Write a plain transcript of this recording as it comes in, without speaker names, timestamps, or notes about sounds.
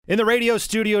In the radio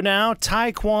studio now,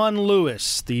 Tyquan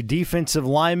Lewis, the defensive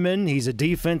lineman. He's a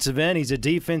defensive end. He's a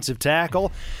defensive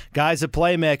tackle. Guy's a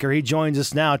playmaker. He joins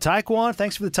us now. Tyquan,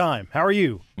 thanks for the time. How are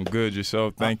you? I'm good.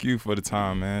 Yourself? Thank you for the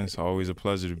time, man. It's always a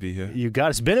pleasure to be here. You got it.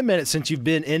 It's been a minute since you've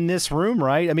been in this room,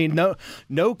 right? I mean, no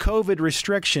COVID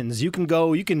restrictions. You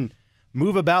can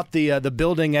move about the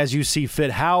building as you see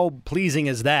fit. How pleasing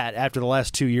is that after the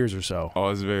last 2 years or so? Oh,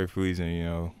 it's very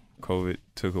pleasing, COVID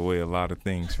took away a lot of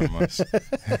things from us.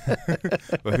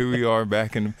 But here we are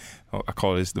back in, I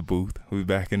call this the booth. We're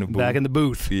back in the booth. Back in the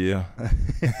booth. Yeah.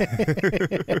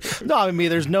 No, I mean,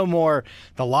 there's no more,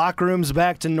 the locker room's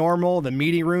back to normal, the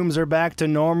meeting rooms are back to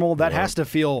normal. That has to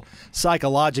feel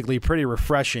psychologically pretty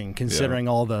refreshing considering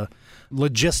all the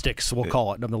logistics, we'll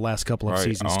call it, of the last couple of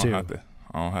seasons too. I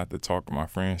don't have to talk to my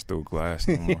friends through glass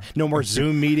no more. No more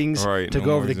Zoom meetings to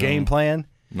go over the game plan?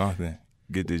 Nothing.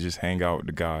 Get to just hang out with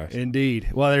the guys. Indeed.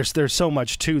 Well, there's so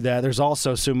much to that. There's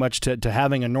also so much to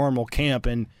having a normal camp,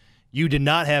 and you did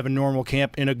not have a normal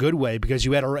camp in a good way because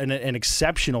you had an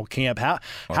exceptional camp.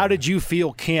 How did you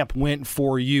feel camp went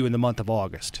for you in the month of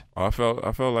August? I felt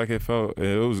like it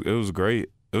was great.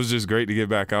 It was just great to get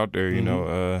back out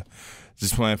there,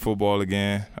 just playing football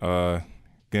again,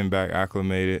 getting back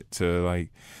acclimated to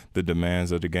like the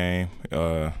demands of the game.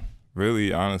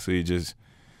 Really, honestly, just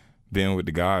being with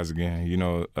the guys again,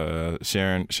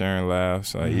 sharing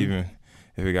laughs. Like even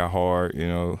if it got hard,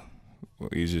 you're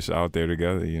just out there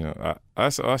together.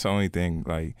 That's the only thing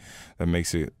like that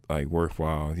makes it like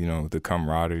worthwhile. The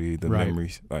camaraderie, the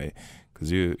memories, like.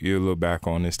 Because you look back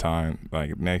on this time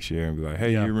like next year and be like,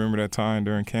 hey, you remember that time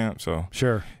during camp? So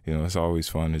sure, it's always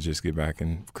fun to just get back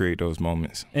and create those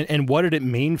moments. And what did it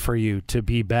mean for you to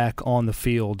be back on the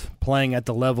field playing at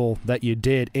the level that you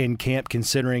did in camp,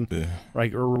 considering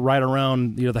right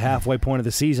around the halfway point of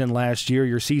the season last year,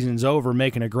 your season's over,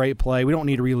 making a great play. We don't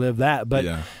need to relive that, but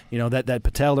that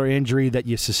patellar injury that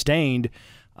you sustained.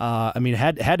 It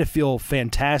had to feel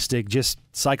fantastic just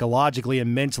psychologically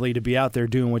and mentally to be out there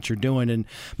doing what you're doing. And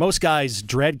most guys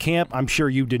dread camp. I'm sure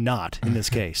you did not in this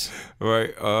case.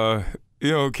 Right.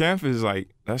 Camp is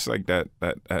like, that's like that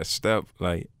step.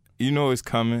 Like, it's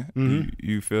coming. Mm-hmm.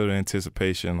 You feel the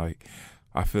anticipation. Like,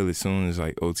 I feel as soon as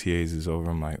like OTAs is over,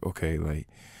 I'm like, okay, like,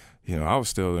 I was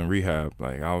still in rehab.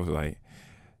 Like, I was like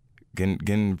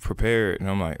getting prepared. And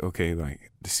I'm like, okay,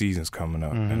 like, the season's coming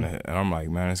up, and I'm like,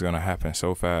 man, it's gonna happen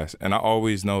so fast. And I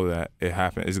always know that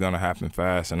it's gonna happen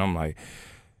fast. And I'm like,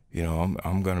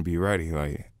 I'm gonna be ready.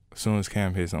 Like as soon as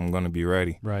camp hits, I'm gonna be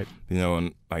ready. Right.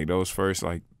 And like those first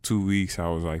like 2 weeks, I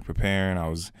was like preparing. I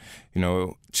was,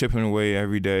 chipping away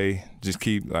every day. Just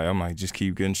keep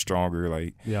getting stronger.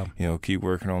 Like, keep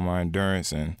working on my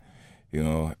endurance, and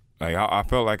like I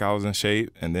felt like I was in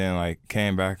shape. And then like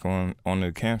came back on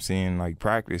the camp scene, like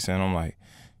practice, and I'm like,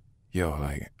 yo,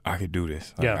 like I could do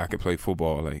this. Like, I could play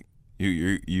football. Like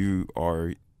you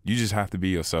just have to be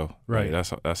yourself. Right. Like,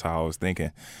 that's how I was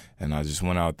thinking, and I just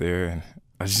went out there and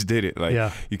I just did it.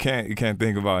 Like you can't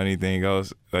think about anything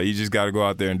else. Like you just got to go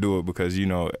out there and do it because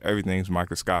everything's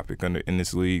microscopic in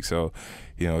this league. So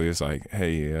it's like,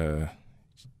 hey,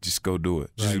 just go do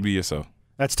it. Just be yourself.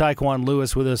 That's Tyquan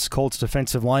Lewis with us, Colts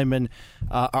defensive lineman.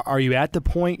 Are you at the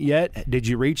point yet? Did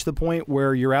you reach the point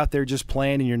where you're out there just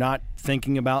playing and you're not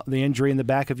thinking about the injury in the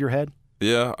back of your head?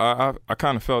 Yeah, I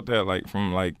kind of felt that like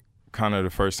from like kind of the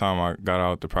first time I got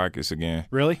out to practice again.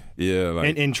 Really? Yeah.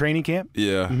 Like, in training camp?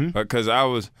 Yeah, because I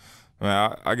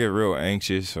get real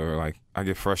anxious or like I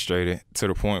get frustrated to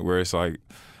the point where it's like,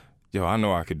 yo, I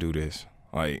know I could do this.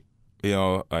 Like,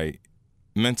 like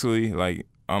mentally, like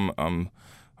I'm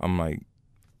like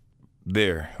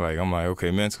there. Like I'm like, okay,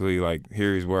 mentally, like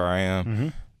here's where I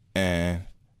am. And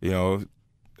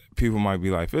people might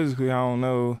be like, physically, I don't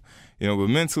know, but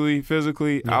mentally,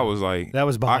 physically, I was like, that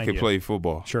was behind I could play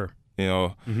football. Sure.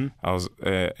 I was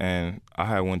and I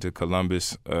had went to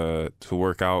Columbus to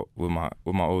work out with my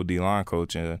OD line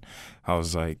coach, and I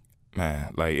was like,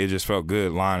 man, like it just felt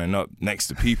good lining up next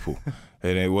to people.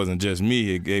 And it wasn't just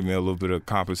me, it gave me a little bit of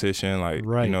competition, like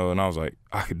and I was like,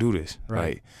 I could do this.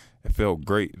 Like it felt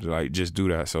great to like just do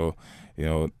that. So,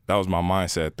 that was my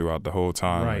mindset throughout the whole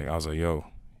time. Right. Like, I was like, yo,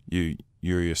 you're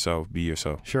yourself, be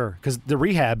yourself. Sure, because the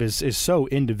rehab is so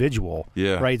individual.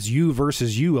 Yeah. Right, it's you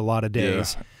versus you a lot of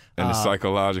days. Yeah. And it's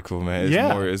psychological, man.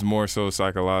 It's more so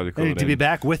psychological. And to be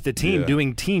back with the team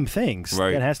doing team things,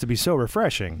 that has to be so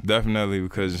refreshing. Definitely,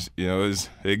 because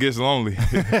it gets lonely.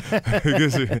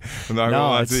 I'm not gonna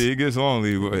lie to you, it gets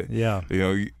lonely. But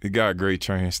you got a great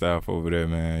training staff over there,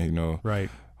 man.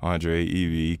 Right. Andre,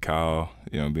 Evie, Kyle,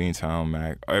 Beantown,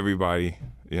 Mac, everybody.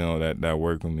 that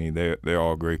work with me. They're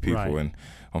all great people, Right. and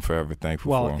I'm forever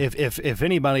thankful for Well, them. if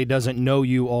anybody doesn't know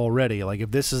you already, like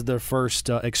if this is their first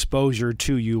exposure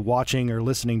to you watching or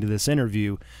listening to this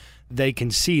interview, they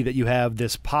can see that you have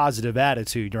this positive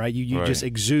attitude, right? You Right. just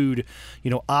exude,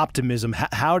 optimism.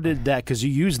 How did that, because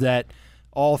you use that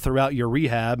all throughout your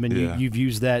rehab, and Yeah. you've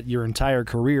used that your entire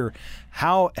career.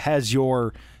 How has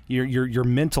your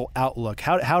mental outlook,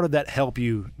 how did that help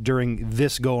you during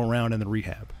this go-around in the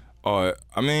rehab? I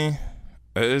mean,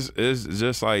 it's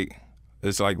just like,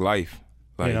 it's like life.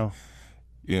 Like,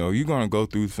 you're gonna go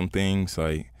through some things.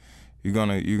 Like, you're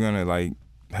gonna like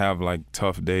have like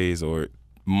tough days or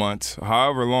months,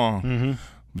 however long. Mm-hmm.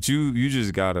 But you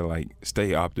just gotta like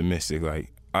stay optimistic.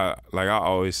 Like I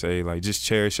always say, like, just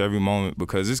cherish every moment,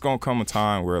 because it's gonna come a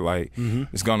time where like Mm-hmm.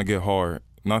 it's gonna get hard.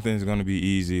 Nothing's gonna be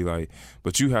easy. Like,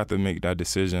 but you have to make that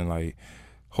decision like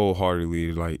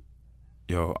wholeheartedly. Like,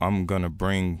 yo, I'm gonna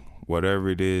bring whatever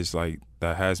it is like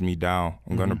that has me down.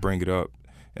 I'm gonna bring it up,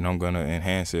 and I'm gonna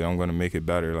enhance it. I'm gonna make it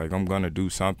better. Like, I'm gonna do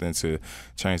something to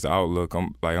change the outlook.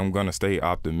 I'm gonna stay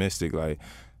optimistic. Like,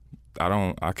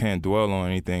 I can't dwell on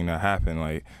anything that happened.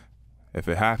 Like, if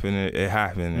it happened, it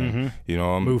happened. And,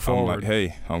 Move I'm forward. like,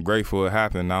 hey, I'm grateful it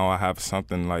happened. Now I have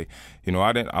something like,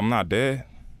 I'm not dead.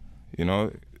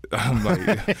 I'm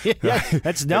like, Yeah,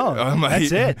 that's no. I'm like,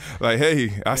 That's it. Like,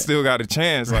 hey, I still got a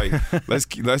chance. Like,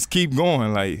 let's keep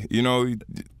going. Like,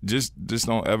 just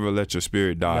don't ever let your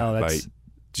spirit die. No, that's- like,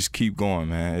 just keep going,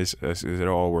 man. It'll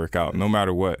all work out. No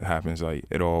matter what happens, like,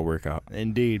 it'll all work out.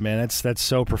 Indeed, man. That's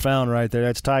so profound right there.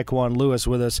 That's Tyquan Lewis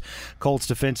with us, Colts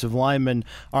defensive lineman.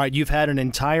 All right, you've had an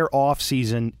entire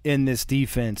offseason in this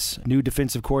defense. New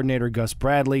defensive coordinator Gus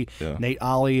Bradley. Yeah. Nate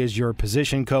Ollie is your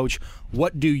position coach.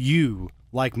 What do you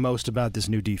like most about this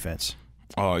new defense?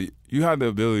 You have the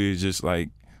ability to just, like,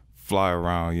 fly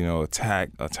around, attack.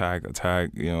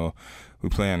 We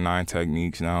playing 9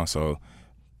 techniques now, so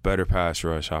better pass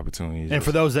rush opportunities. And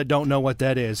for those that don't know what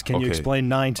that is, can you explain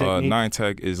 9 technique? 9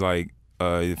 tech is like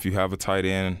if you have a tight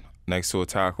end next to a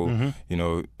tackle,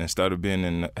 instead of being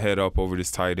in head up over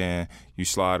this tight end, you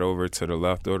slide over to the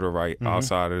left or the right,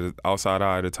 outside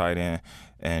eye of the tight end,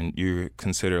 and you're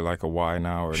considered like a Y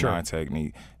now or a 9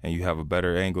 technique, and you have a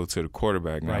better angle to the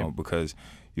quarterback now because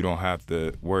you don't have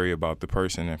to worry about the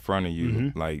person in front of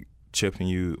you like chipping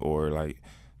you or like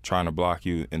trying to block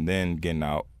you and then getting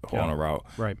out on a route.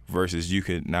 Right. Versus you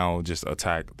could now just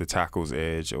attack the tackle's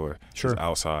edge or just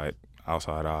outside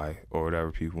eye or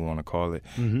whatever people want to call it,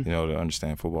 to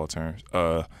understand football terms.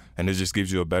 And it just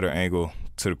gives you a better angle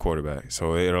to the quarterback.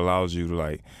 So it allows you to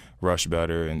like rush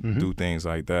better and do things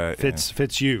like that.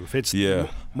 Fits you. Fits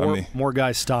more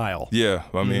guys' style. Yeah.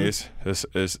 I mean,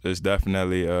 it's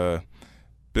definitely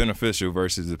beneficial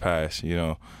versus the past,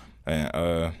 and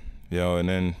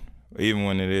then even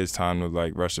when it is time to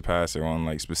like rush the passer on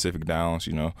like specific downs,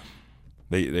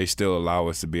 they still allow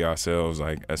us to be ourselves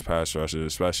like as pass rushers,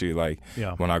 especially like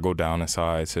when I go down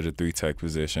inside to the 3 tech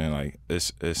position, like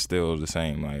it's still the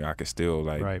same. Like I can still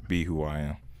like be who I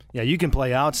am. Yeah, you can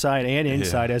play outside and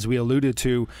inside, as we alluded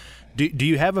to. Do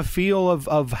you have a feel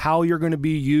of how you're going to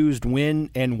be used, when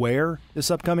and where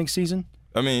this upcoming season?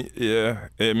 I mean, yeah.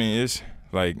 I mean, it's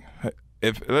like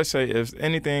if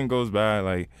anything goes bad,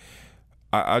 like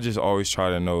I just always try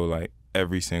to know like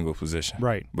every single position,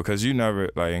 right? Because you never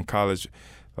like in college,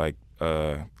 like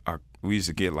we used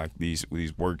to get like these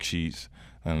worksheets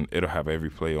and it'll have every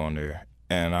play on there,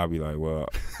 and I'll be like, well,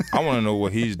 I want to know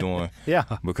what he's doing,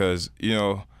 because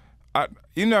you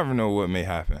never know what may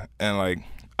happen, and like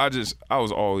I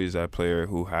was always that player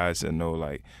who has to know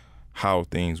like how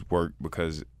things work,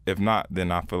 because if not,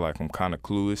 then I feel like I'm kind of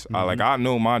clueless. I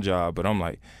know my job, but I'm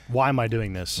like, why am I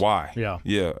doing this? Why? Yeah.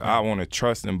 I want to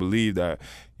trust and believe that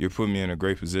you're putting me in a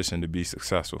great position to be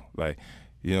successful. Like,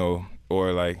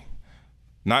 or like,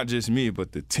 not just me,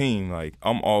 but the team. Like,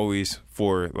 I'm always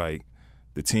for like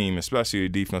the team, especially the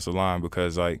defensive line,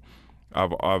 because like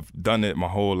I've done it my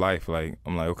whole life. Like,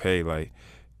 I'm like, okay, like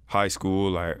high school,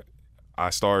 like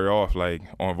I started off like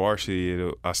on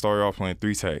varsity. I started off playing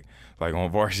 3 tech, like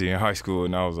on varsity in high school,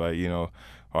 and I was like, all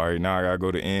right, now I gotta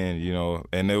go to end,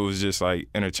 and it was just like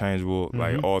interchangeable,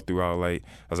 like all throughout, like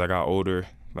as I got older,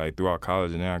 like throughout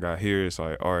college, and then I got here. It's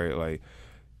like, all right, like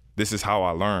this is how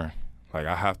I learn. Like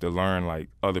I have to learn like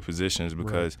other positions,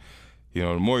 because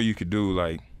the more you could do,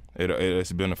 like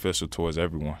it's beneficial towards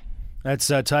everyone. That's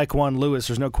Tyquan Lewis.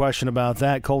 There's no question about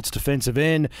that. Colts defensive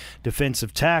end,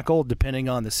 defensive tackle, depending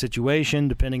on the situation,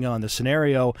 depending on the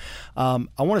scenario. I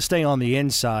want to stay on the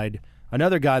inside.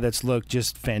 Another guy that's looked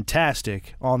just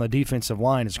fantastic on the defensive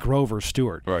line is Grover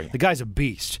Stewart. Right. The guy's a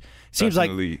beast. Seems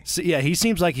like, he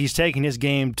seems like he's taking his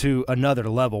game to another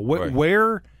level.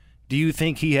 Where do you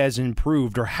think he has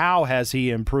improved, or how has he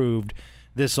improved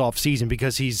this offseason?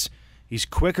 Because he's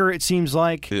quicker, it seems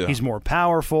like. Yeah. He's more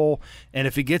powerful, and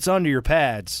if he gets under your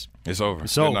pads, it's over.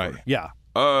 It's over. Night. Yeah.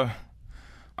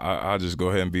 I'll just go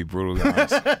ahead and be brutally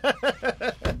honest.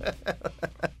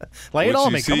 Lay it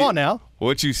on me. Come on now.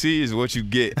 What you see is what you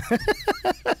get.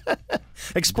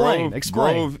 Explain.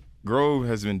 Grove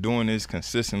has been doing this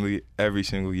consistently every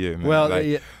single year, man. Well, like,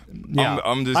 yeah.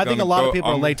 I think a lot of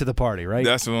people are late to the party, right?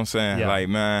 That's what I'm saying. Yeah. Like,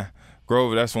 man,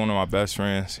 Grove, that's one of my best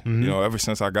friends. Mm-hmm. You know, ever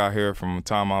since I got here, from the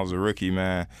time I was a rookie,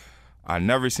 man, I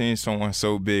never seen someone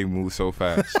so big move so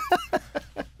fast.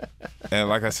 And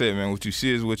like I said, man, what you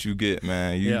see is what you get,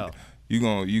 man. You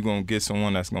gonna get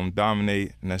someone that's gonna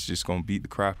dominate, and that's just gonna beat the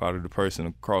crap out of the person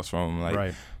across from him. Like,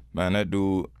 right. Man, that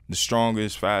dude, the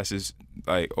strongest, fastest,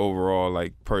 like, overall,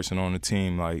 like, person on the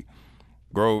team. Like,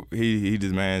 Grove, he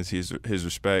demands his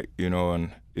respect, you know,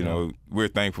 and you know, we're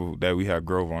thankful that we have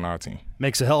Grove on our team.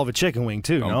 Makes a hell of a chicken wing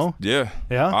too, no? Yeah.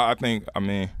 I think,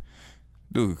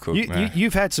 dude cook, man.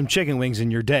 You've had some chicken wings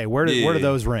in your day. Where do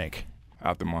those rank?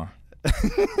 After mine.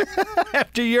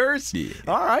 After yours? Yeah.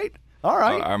 All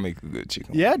right. I make a good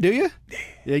chicken. Yeah, do you?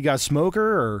 Yeah, you got a smoker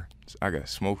or? I got a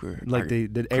smoker. Like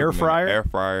the air fryer? Air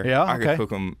fryer. Yeah, I can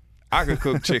cook them. I can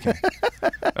cook chicken.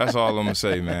 That's all I'm gonna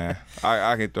say, man.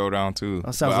 I can throw down too.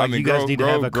 That sounds like you guys need to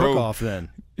have a cook-off then.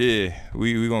 Yeah,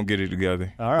 we gonna get it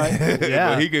together. All right.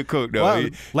 Yeah. But he can cook though. Well,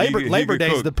 Labor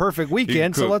Day is the perfect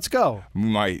weekend, so let's go. We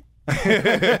might.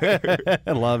 I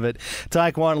love it.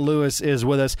 Tyquan Lewis is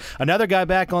with us. Another guy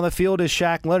back on the field is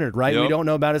Shaq Leonard, right? Yep. We don't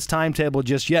know about his timetable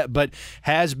just yet, but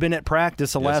has been at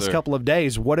practice the last couple of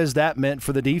days. What has that meant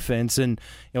for the defense? And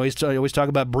you always talk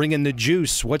about bringing the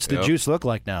juice. What's the juice look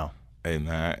like now? Hey,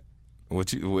 man.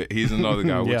 He's another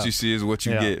guy. What you see is what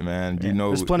you get, man. You know,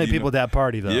 there's plenty of people at that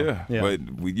party, though. Yeah. But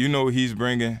you know what he's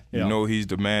bringing. You know what he's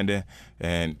demanding,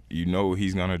 and you know what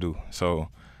he's gonna do. So,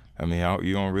 I mean,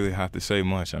 you don't really have to say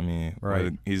much. I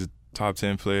mean, he's a top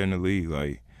 10 player in the league.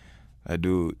 Like, that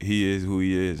dude, he is who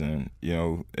he is, and you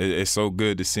know, it's so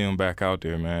good to see him back out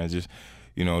there, man. Just,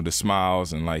 you know, the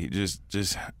smiles and like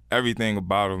just everything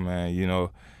about him, man. You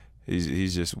know.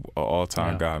 He's just an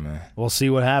all-time guy, man. We'll see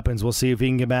what happens. We'll see if he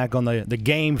can get back on the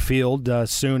game field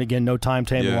soon. Again, no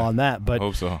timetable on that, but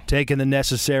hope so. Taking the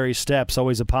necessary steps,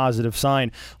 always a positive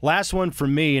sign. Last one for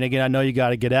me, and again, I know you got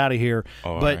to get out of here,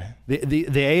 but the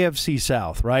AFC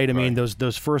South, right? I mean,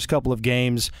 those first couple of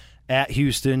games at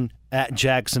Houston, at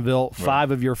Jacksonville,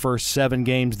 5 of your first 7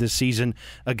 games this season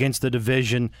against the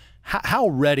division. How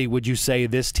ready would you say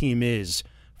this team is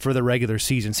for the regular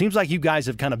season? Seems like you guys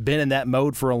have kind of been in that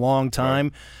mode for a long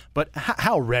time, but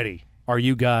how ready are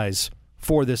you guys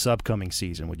for this upcoming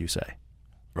season, would you say?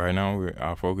 Right now,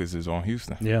 our focus is on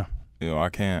Houston. Yeah. You know, I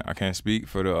can't speak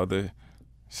for the other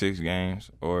 6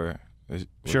 games or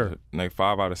like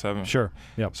 5 out of 7. Sure.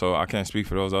 Yep. So I can't speak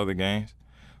for those other games,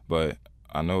 but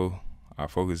I know our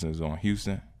focus is on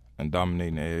Houston and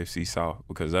dominating the AFC South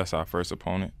because that's our first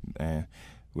opponent, and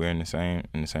we're in the same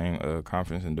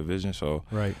conference and division, so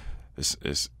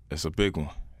it's a big one.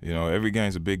 You know, every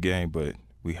game's a big game, but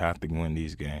we have to win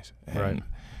these games. And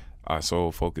our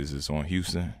sole focus is on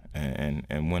Houston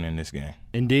and winning this game.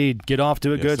 Indeed. Get off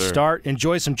to a good start.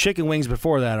 Enjoy some chicken wings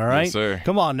before that, all right? Yes, sir.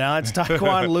 Come on now. It's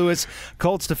Tyquan Lewis,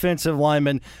 Colts defensive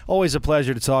lineman. Always a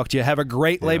pleasure to talk to you. Have a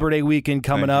great Labor Day weekend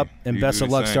coming up, and best of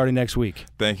luck starting next week.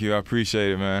 Thank you. I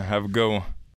appreciate it, man. Have a good one.